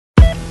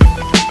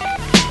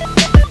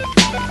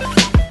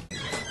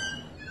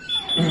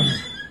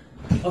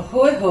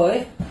Ahoy,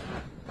 hoy.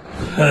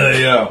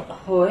 Hey, yo.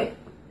 Ahoy.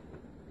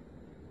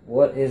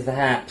 What is the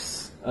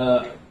haps?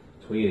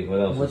 Tweeting. What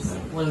else? What's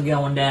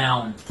going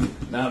down?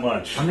 Not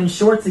much. I'm in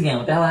shorts again.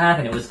 What the hell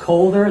happened? It was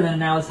colder, then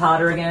now it's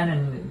hotter again,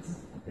 and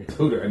It's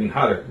hooter. I mean,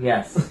 hotter.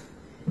 yes.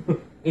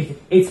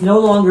 It's no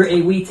longer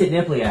a wee tit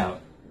nipply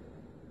out.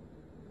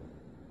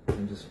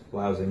 I'm just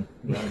blousing.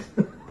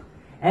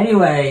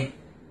 Anyway,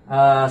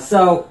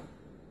 so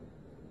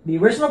the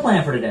original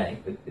plan for today.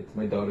 It's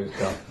my daughter's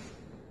cup.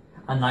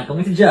 I'm not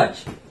going to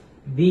judge.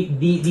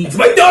 It's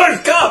my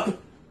daughter's cup!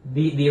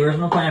 The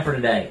original plan for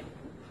today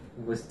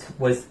was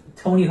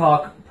Tony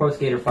Hawk Pro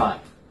Skater 5.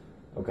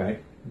 Okay.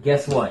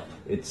 Guess what?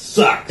 It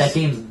sucks! That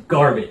game's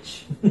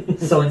garbage.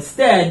 So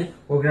instead,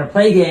 we're going to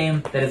play a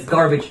game that is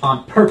garbage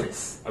on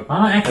purpose. Okay.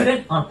 Not on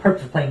accident, on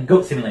purpose. We're playing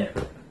Goat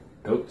Simulator.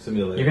 Goat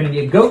Simulator. You're going to be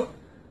a goat,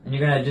 and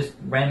you're going to just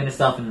ram into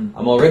stuff and...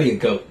 I'm already a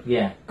goat.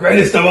 Yeah.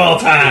 Greatest of all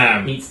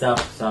time! Eat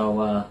stuff,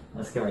 so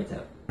let's get right to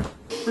it.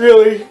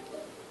 Really?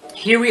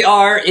 Here we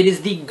are. It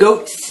is the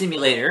Goat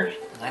Simulator.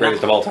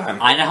 Greatest of all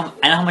time. I know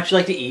how much you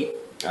like to eat.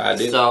 I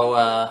do.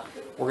 So,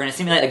 we're going to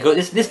simulate a goat.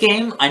 This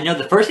game, I know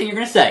the first thing you're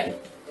going to say.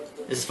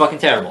 This is fucking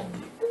terrible.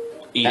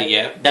 Eat it,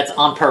 yeah. That's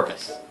on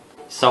purpose.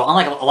 So,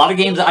 unlike a lot of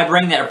games that I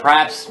bring that are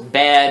perhaps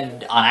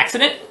bad on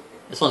accident,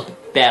 this one's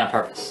bad on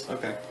purpose.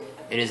 Okay.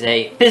 It is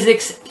a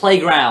physics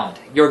playground.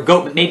 Your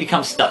goat may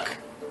become stuck.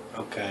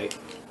 Okay. So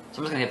I'm just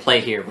going to hit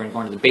play here. We're going to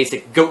go into the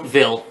basic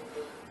Goatville.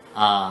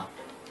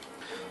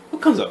 Who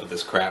comes up with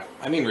this crap?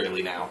 I mean,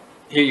 really now.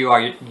 Here you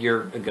are.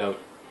 You're a goat.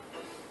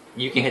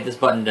 You can hit this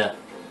button to...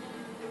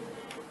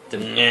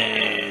 There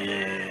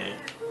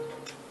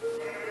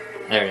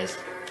it is.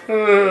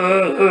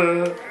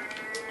 And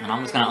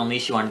I'm just going to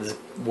unleash you onto this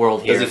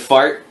world here. Does it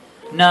fart?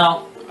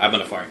 No. I'm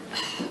gonna fart.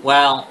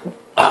 Well,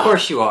 of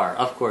course you are.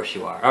 Of course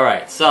you are.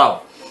 Alright,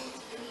 so...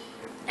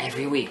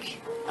 Every week...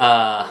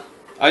 I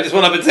just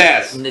went up its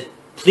ass.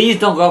 Please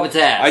don't go up its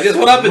ass. I just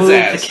went up its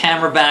ass. Move the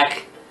camera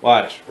back.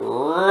 Watch.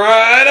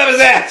 Right up his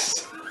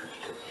ass!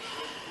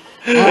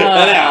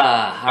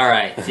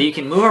 Alright, so you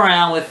can move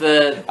around with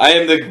the... I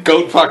am the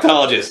goat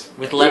proctologist.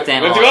 With the left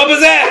analog. We have to go up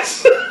his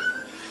ass!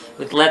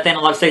 With the left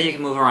analog stick you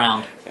can move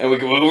around. And we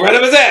can move right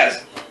up his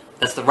ass!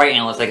 That's the right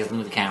analog stick is to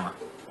move the camera.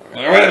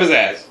 Right up his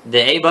ass.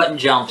 The A button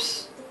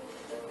jumps.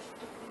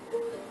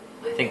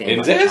 I think the A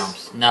button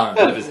jumps. No.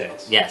 Out of his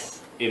ass.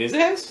 Yes. In his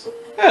ass?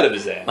 Out of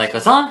his ass. Light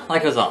goes on,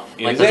 light goes off.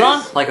 Light goes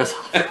on, light goes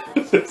off.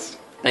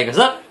 That goes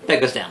up,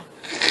 that goes down.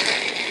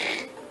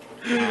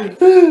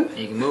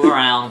 You can move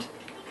around.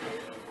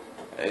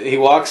 He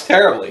walks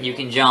terribly. You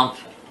can jump.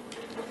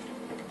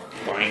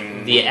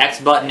 Boing. The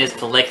X button is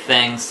to lick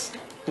things.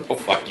 Oh,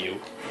 fuck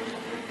you.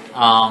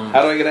 How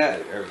do I get out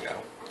of it? There we go.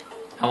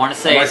 I want to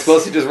say... Am I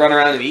supposed to just run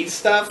around and eat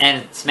stuff?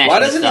 And smash Why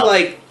doesn't stuff. he,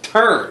 like,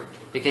 turn?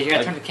 Because you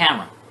gotta turn the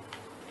camera.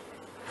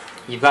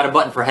 You've got a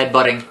button for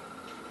headbutting.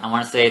 I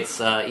want to say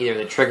it's either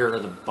the trigger or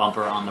the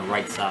bumper on the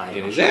right side.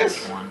 In his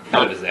ass?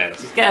 Out of his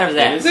ass. Just get out of his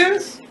ass. In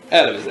his ass?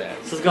 Out of his ass.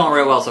 This is going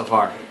real well so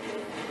far.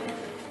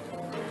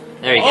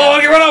 There you go. Oh, I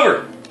can run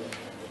over!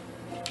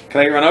 Can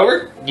I run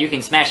over? You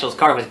can smash those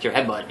cars with your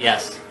headbutt,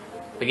 yes.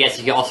 But yes,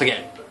 you can also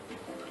get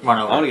run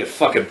over. I want to get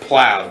fucking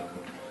plowed.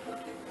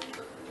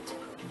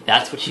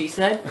 That's what she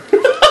said?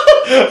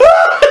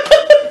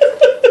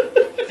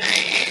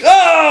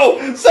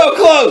 Oh! So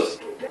close!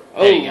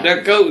 There Oh,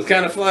 that goat was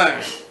kind of flying.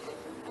 I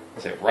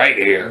said, right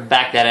here.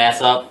 Back that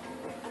ass up.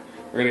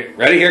 We're gonna,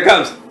 ready? Here it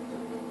comes.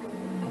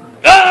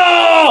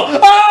 Oh!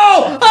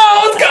 Oh!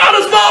 Oh! It's got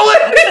us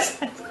falling!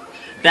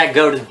 That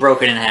goat is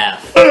broken in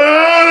half.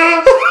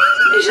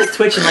 He's just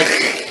twitching like...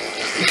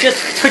 He's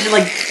just twitching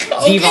like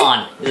Devon. He's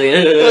like,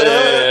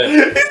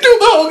 He's too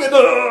long.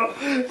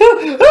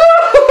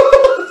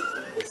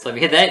 So if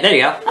you hit that, there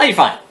you go. Oh, you're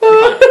fine.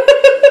 You're fine.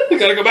 You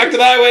gotta go back to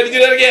the highway to do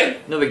that again.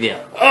 No big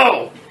deal.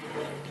 Oh!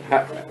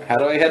 How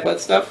do I headbutt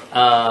stuff?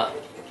 I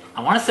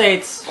want to say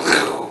it's...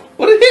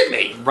 What did it hit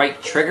me?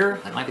 Right trigger?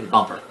 That might be the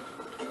bumper.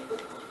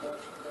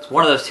 It's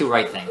one of those two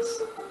right things.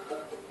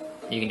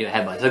 You can do a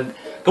headbutt. So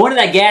go into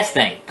that gas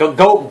thing.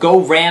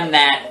 Go ram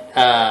that,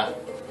 I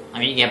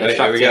mean, you can have a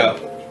truck too. Here we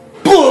go.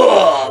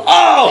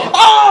 Oh!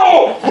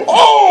 Oh!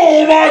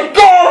 Oh my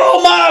God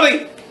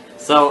almighty!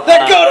 So,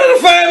 that go to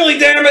the family,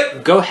 damn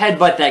it! Go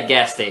headbutt that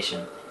gas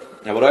station.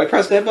 Now, what do I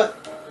press that button?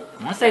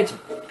 I want to say it's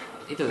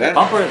either the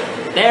bumper or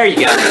there you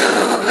go.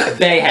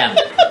 Bayhem.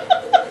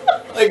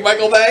 Like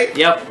Michael Bay?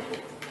 Yep.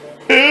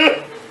 So,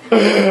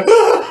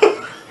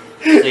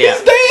 yeah.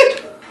 He's dead!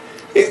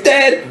 He's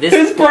dead!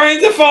 His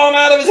brains have fallen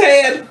out of his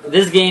head!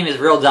 This game is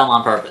real dumb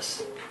on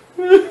purpose.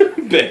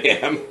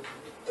 Bam.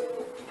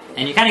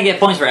 And you kind of get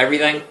points for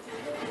everything.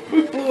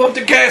 We blew up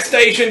the gas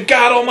station,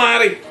 God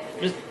almighty!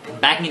 Just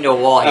backing into a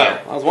wall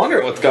here. Oh, I was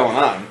wondering what's going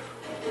on.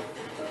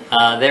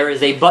 There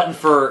is a button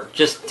for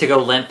just to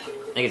go limp.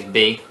 I think it's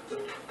B.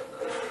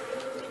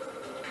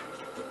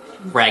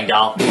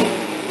 Ragdoll.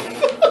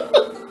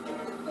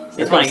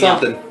 Here's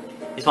something.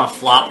 You just want to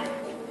flop.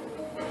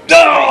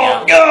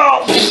 Oh!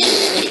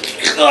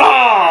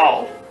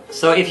 Oh!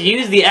 So if you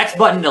use the X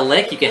button to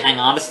lick, you can hang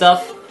on to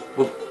stuff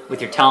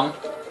with your tongue.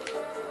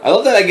 I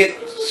love that I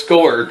get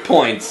scored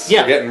points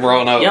for getting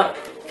run over. Yep.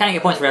 Kind of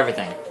get points for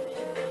everything.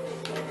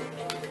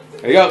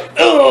 There you go.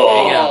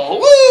 Oh,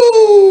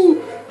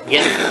 woo!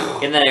 Get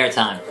that air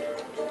time.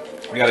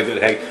 I got a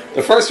good hang.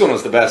 The first one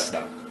was the best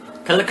though.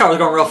 Because the car was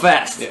going real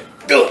fast. Yeah.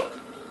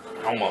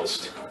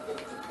 Almost.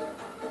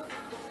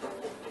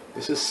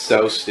 This is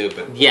so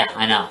stupid. Yeah,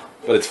 I know.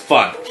 But it's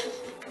fun.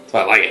 That's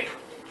why I like it.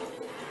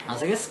 I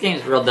was like, this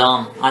game's real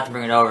dumb. I'll have to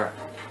bring it over.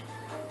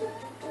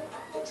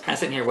 Just kind of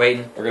sitting here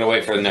waiting. We're gonna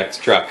wait for the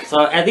next truck.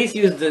 So at least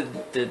use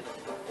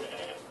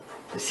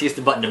just use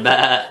the button to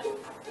bat.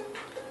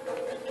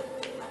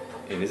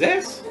 In his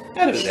ass?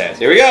 Out of his ass.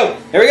 Here we go!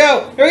 Here we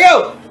go! Here we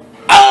go!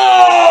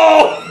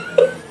 Oh!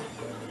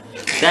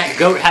 That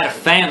goat had a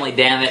family,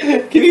 damn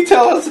it. Can you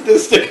tell us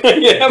this stick I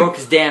am? Broke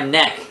his damn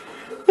neck.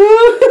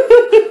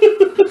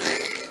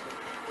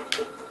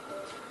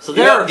 So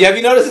there are... Have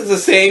you noticed it's the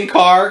same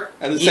car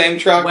and the same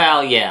truck?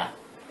 Well, yeah.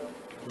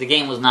 The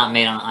game was not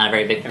made on a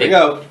very big... Here we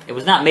go. It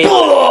was not made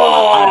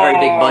on a very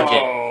big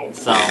budget.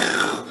 So...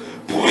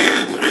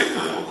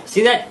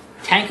 See that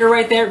tanker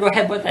right there? Go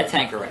ahead, put that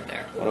tanker right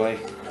there. What do I...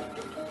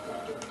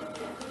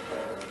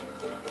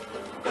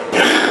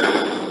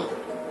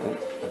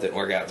 That didn't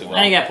work out too well.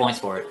 Now you got points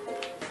for it.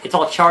 It's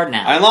all charred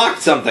now. I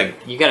unlocked something.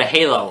 You got a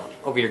halo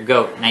over your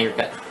goat. Now you're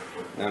got...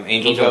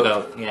 Angel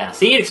goat? Yeah.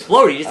 See, it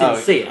exploded. You just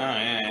didn't see it. Oh,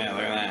 yeah,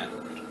 look at that.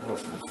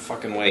 What a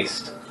fucking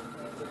waste.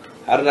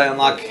 How did I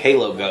unlock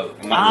Halo Goat?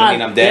 Does that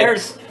mean I'm dead?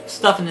 There's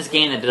stuff in this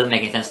game that doesn't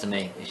make any sense to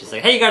me. It's just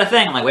like, hey, you got a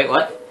thing. I'm like, wait,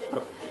 what?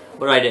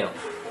 What do I do?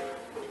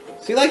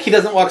 See, like, he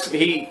doesn't walk,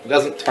 he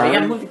doesn't turn. You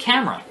gotta move the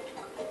camera.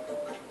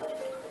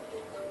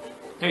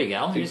 There you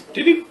go. It's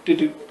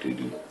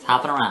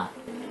hopping around.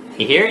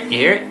 You hear it? You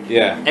hear it?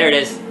 Yeah. There it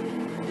is.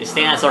 Just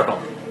stay in that circle.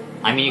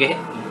 I mean, you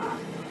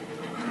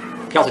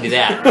can also do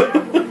that.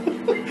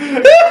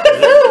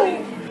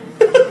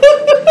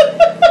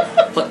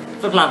 Flip,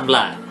 flop,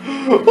 blah.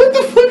 What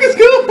the fuck is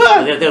going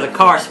on? There's a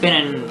car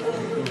spinning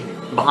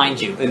behind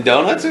you. In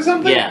donuts or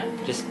something? Yeah.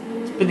 Just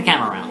spin the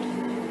camera around.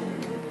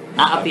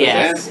 Not up the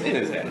ass. In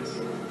his ass.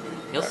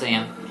 You'll see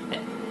him.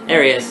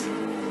 There he is.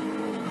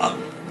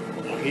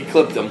 He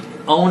clipped him.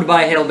 Owned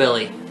by a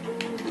hillbilly.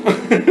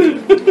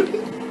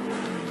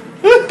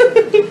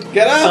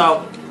 Get up!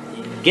 So,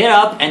 get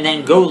up and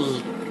then go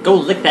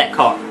lick that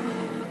car.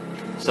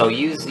 So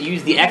use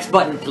the X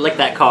button to lick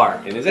that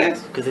car. In his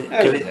ass? Because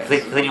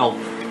then you'll...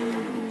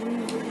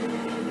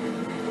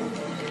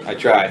 I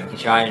tried. You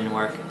tried, it didn't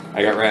work.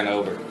 I got ran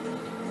over.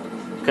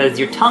 Because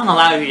your tongue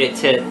allowed you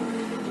to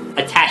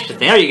attach the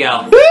thing. There you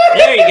go.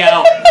 There you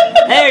go.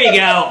 There you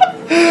go.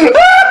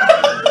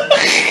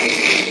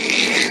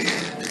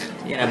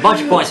 Yeah, a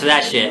bunch of points for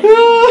that shit.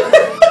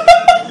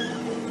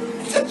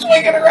 It's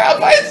swinging around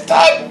by his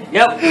tongue.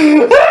 Yep.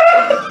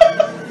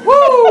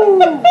 Woo! Woo!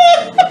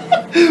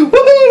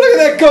 Look at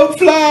that goat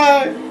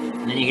fly.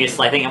 And then you can just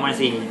like think, I want to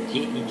see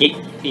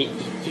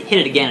you hit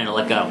it again and it'll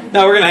let go.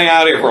 No, we're gonna hang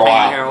out here for a while.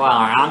 Hang out here a while.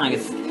 I don't know.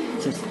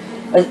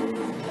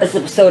 This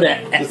episode.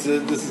 This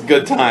is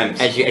good times.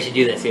 As you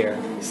do this here.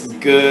 This is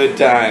good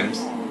times.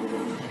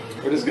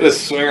 We're just gonna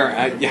swing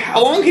around.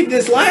 How long can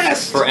this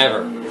last?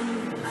 Forever.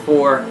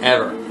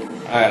 Forever.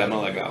 All right, I'm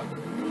gonna let go.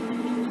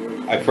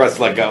 I pressed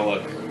let go.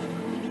 Look,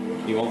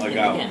 you won't let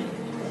go. Again.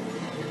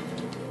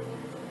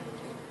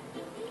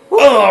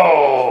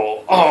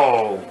 Oh!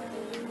 Oh!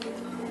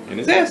 In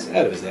his ass?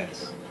 Out of his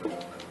ass.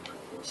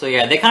 So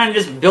yeah, they kind of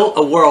just built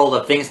a world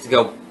of things to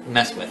go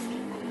mess with,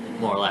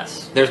 more or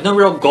less. There's no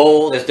real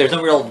goal. There's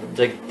no real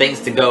like,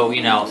 things to go.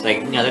 You know, it's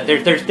like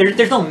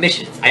there's no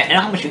missions. I know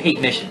how much you hate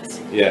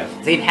missions. Yeah.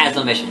 This game has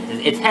no missions.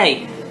 It's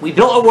hey, we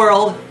built a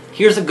world.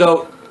 Here's a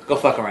goat. Go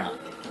fuck around.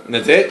 And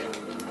that's it?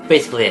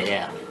 Basically it.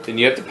 Yeah. Didn't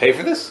you have to pay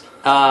for this?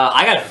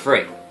 I got it for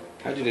free.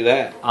 How'd you do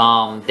that?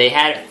 They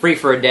had it free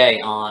for a day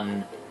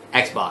on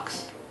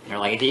Xbox. They're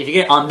like, if you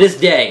get it on this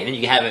day, then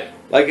you can have it.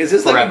 Like, is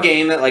this forever. like a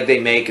game that like they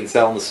make and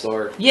sell in the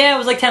store? Yeah, it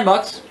was like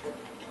 $10.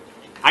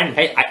 I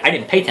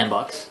didn't pay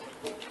 $10.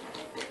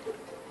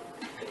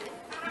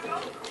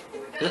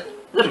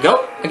 Let it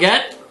go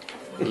again.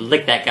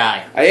 Lick that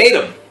guy. I ate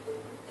him.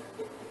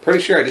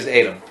 Pretty sure I just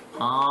ate him.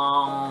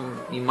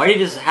 You might have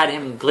just had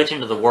him glitch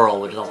into the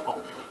world, which is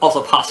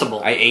also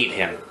possible. I ate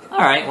him. All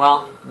right,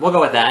 well, we'll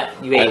go with that.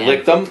 You ate him. I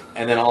licked him,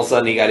 and then all of a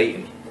sudden he got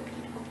eaten.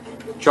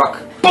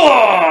 Truck.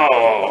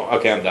 Oh!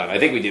 Okay, I'm done. I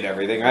think we did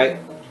everything, right?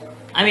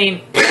 I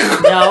mean,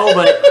 no,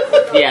 but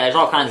yeah, there's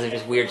all kinds of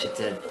just weird shit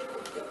to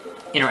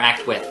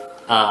interact with.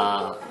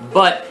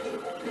 But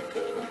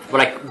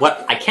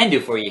what I can do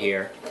for you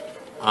here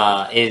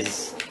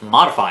is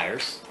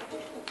modifiers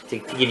to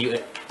give you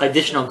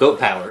additional goat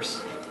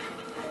powers,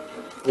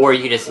 or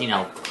you can just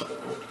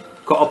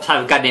go up top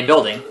of a goddamn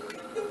building.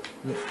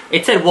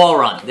 It said wall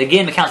run. The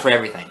game accounts for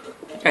everything.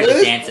 That guy's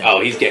just dancing. Oh,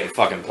 he's getting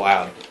fucking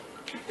plowed.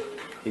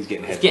 He's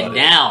getting headbutted. He's getting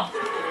down.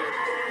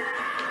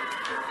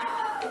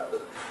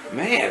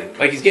 Man,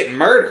 like he's getting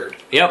murdered.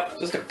 Yep.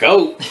 Just a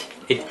goat.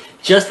 It's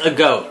just a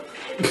goat.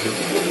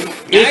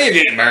 Now you're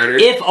getting murdered.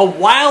 If a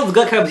wild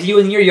goat comes to you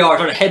in your yard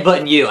or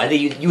headbutting you, I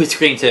think you would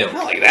scream too.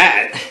 Not like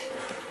that.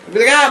 I'd be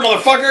like, ah,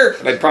 motherfucker!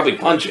 And I'd probably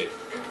punch it.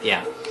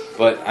 Yeah.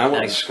 But I don't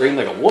want to scream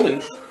like a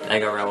woman.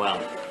 That'd go real well.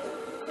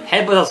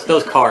 Headbutt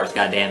those cars,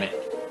 goddammit.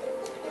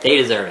 They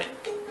deserve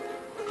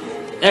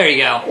it. There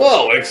you go.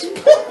 Whoa,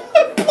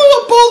 blew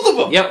up both of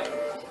them!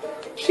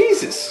 Yep.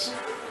 Jesus.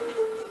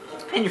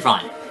 And you're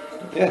fine.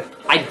 Yeah.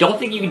 I don't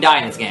think you can die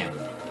in this game.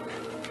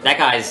 That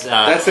guy's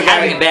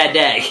having a bad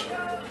day.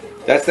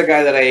 That's the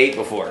guy that I ate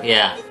before.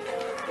 Yeah.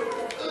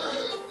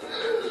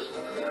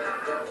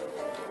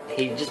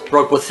 He just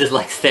broke both his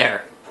legs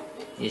there.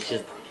 He's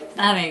just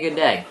not having a good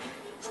day.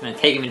 Just gonna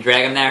take him and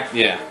drag him there.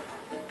 Yeah.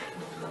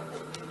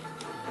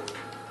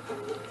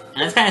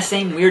 And it's kind of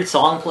same weird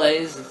song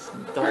plays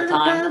the whole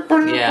time.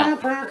 Yeah.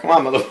 Come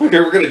on,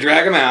 motherfucker. We're gonna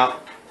drag him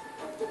out.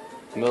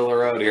 Middle of the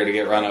road here to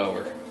get run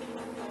over.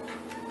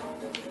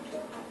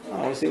 Oh,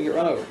 I want to see him get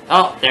run over.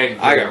 Oh, there you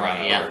go. I got run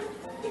over. Yeah.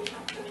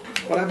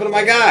 What happened to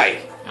my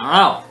guy? I don't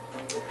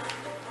know.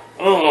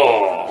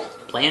 Oh.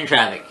 Playing in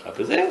traffic. Up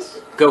his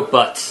ass. Goat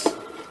butts.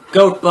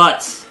 Goat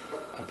butts.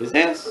 Up his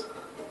ass.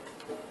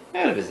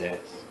 Out of his ass.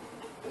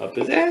 Up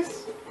his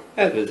ass.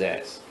 Out of his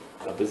ass.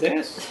 Up his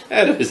ass.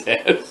 Out of his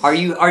ass. Are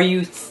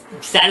you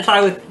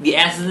satisfied with the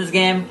asses in this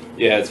game?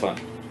 Yeah, it's fun.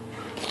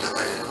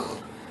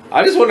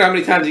 I just wonder how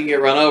many times you can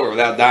get run over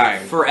without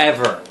dying.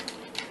 Forever.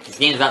 This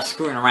game's about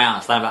screwing around.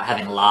 It's not about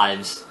having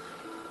lives.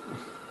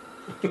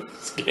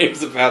 This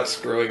game's about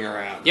screwing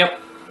around. Yep.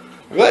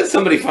 I'm glad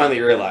somebody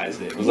finally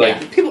realized it. It was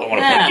like, people don't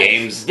want to play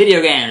games.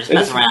 Video games. Just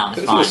mess around.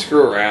 They It's just want fine. to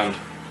screw around.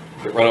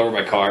 Get run over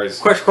by cars.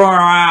 Quit screwing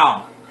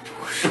around.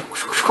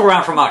 Screw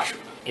around for much.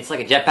 It's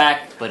like a jetpack,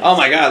 but Oh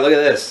my god, look at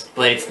this.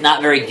 but it's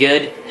not very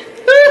good.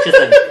 It's just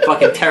a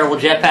fucking terrible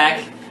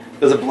jetpack.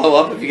 Does it blow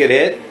up if you get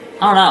hit?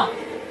 I don't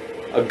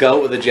know. A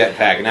goat with a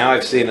jetpack. Now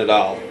I've seen it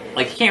all.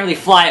 Like you can't really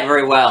fly it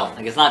very well.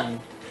 Like it's not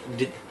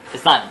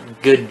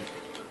good.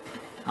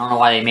 I don't know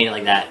why they made it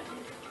like that.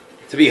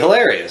 To be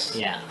hilarious.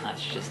 Yeah,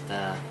 that's just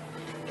nope,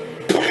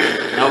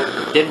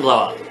 didn't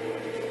blow up.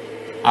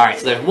 Alright,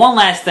 so there's one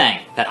last thing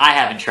that I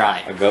haven't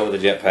tried. A goat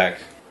with a jetpack.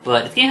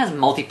 But this game has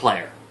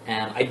multiplayer,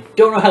 and I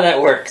don't know how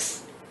that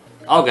works.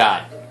 Oh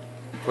god.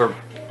 We're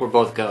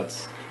both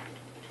goats.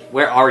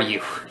 Where are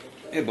you?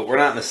 Yeah, but we're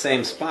not in the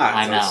same spot.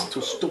 I so know. It's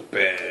too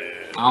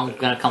stupid. I'm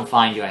gonna come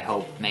find you, I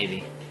hope,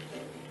 maybe.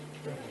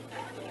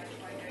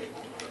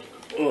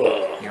 Ugh.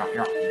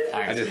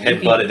 Sorry. I just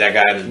headbutted that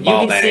guy in his ball You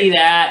can bag. see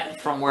that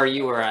from where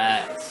you were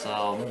at,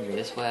 so maybe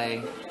this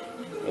way.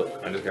 Oh,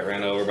 I just got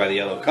ran over by the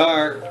yellow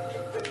car.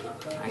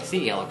 I see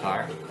a yellow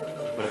car.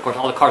 But of course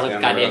all the cars look the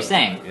Down the goddamn road.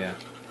 same. Yeah.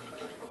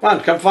 Come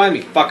on, come find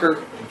me,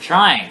 fucker. I'm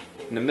trying.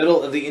 In the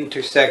middle of the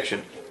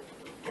intersection.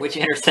 Which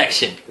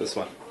intersection? This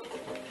one.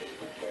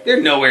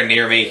 You're nowhere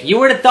near me. You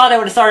would have thought I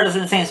would have started us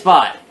in the same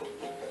spot.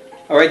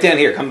 Oh, right down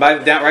here. Come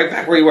down right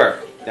back where you were.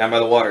 Down by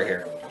the water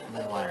here.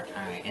 By the water.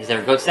 Alright. Is there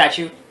a goat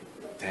statue?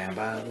 Down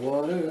by the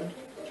water.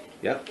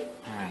 Yep.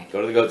 Alright.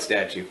 Go to the goat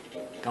statue.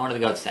 Going to the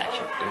goat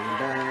statue.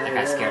 That That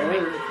guy scared me.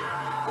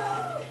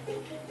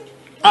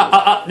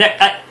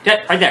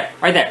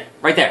 There,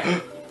 right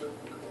there.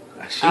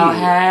 Oh,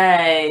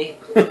 hey.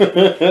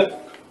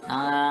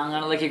 I'm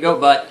gonna lick your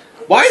goat butt.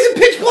 Why is it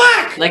pitch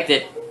black? Licked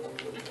it.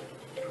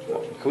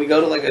 Can we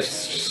go to like a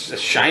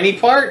shiny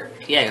part?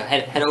 Yeah, go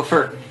head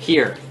over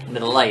here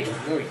into the light.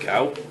 There we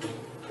go.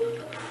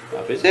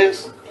 Up his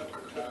ass.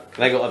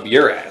 Can I go up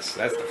your ass?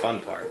 That's the fun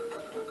part.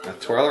 Now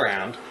twirl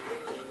around.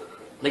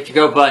 Lick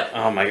your goat butt.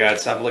 Oh my god,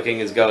 stop licking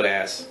his goat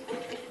ass.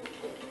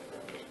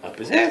 Up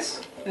his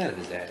ass. Out of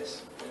his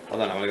ass.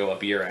 Hold on, I'm gonna go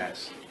up your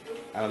ass.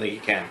 I don't think you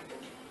can.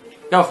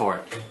 Go for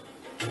it.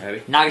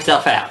 Ready? Knock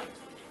yourself out.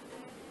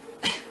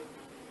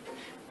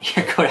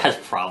 Your goat has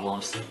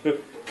problems.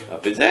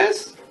 Up his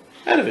ass.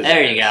 Out of his ass.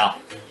 There you go.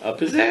 Up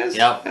his ass.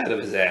 Yep. Out of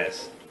his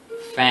ass.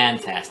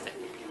 Fantastic.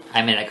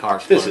 I made a car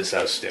explode. This is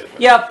so stupid.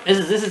 Yep.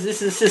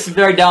 This is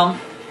very dumb.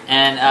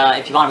 And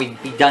if you want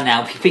to be done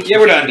now, Yeah,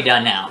 we're done. Be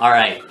done now. All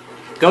right.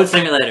 Goat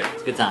Simulator.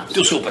 It's good times.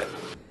 Too stupid.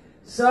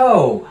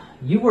 So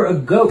you were a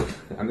goat,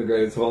 I'm the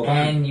greatest of all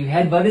time. and you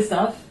headbutted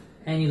stuff,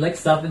 and you licked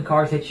stuff, and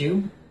cars hit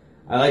you,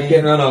 I like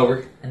getting run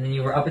over. and then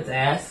you were up its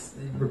ass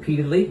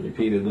repeatedly.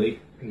 Repeatedly.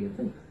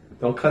 Repeatedly.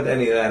 Don't cut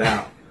any of that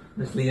out.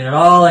 Just leaving it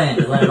all in.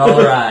 Just letting it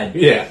all ride.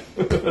 Yeah.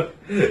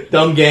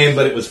 Dumb game,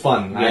 but it was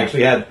fun. I Yeah.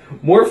 actually had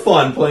more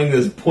fun playing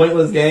this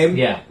pointless game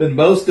Yeah. than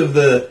most of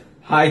the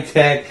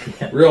high-tech,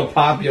 real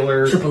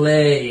popular...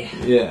 AAA.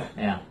 Yeah.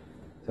 Yeah.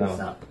 What's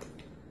So, up?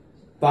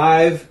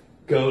 5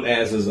 goat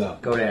asses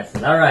up. Goat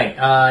asses. All right.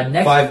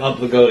 Next 5 up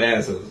the goat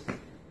asses.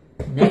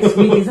 next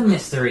week is a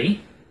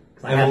mystery.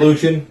 'Cause I haven't-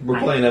 Evolution. We're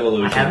playing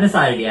Evolution. I haven't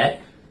decided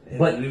yet.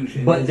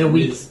 Evolution But is the a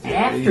week mystery.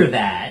 after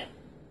that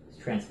is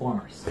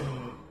Transformers.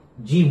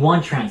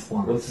 G1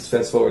 Transformers. Let's just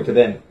fast forward to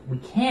then. We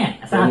can't.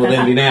 That's When not will that's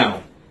then be not-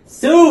 now?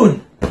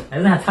 Soon! That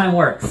isn't how time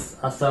works.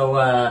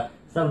 So,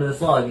 stop to the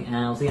slug, and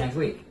I'll see you next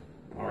week.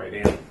 Alright,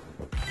 Dan.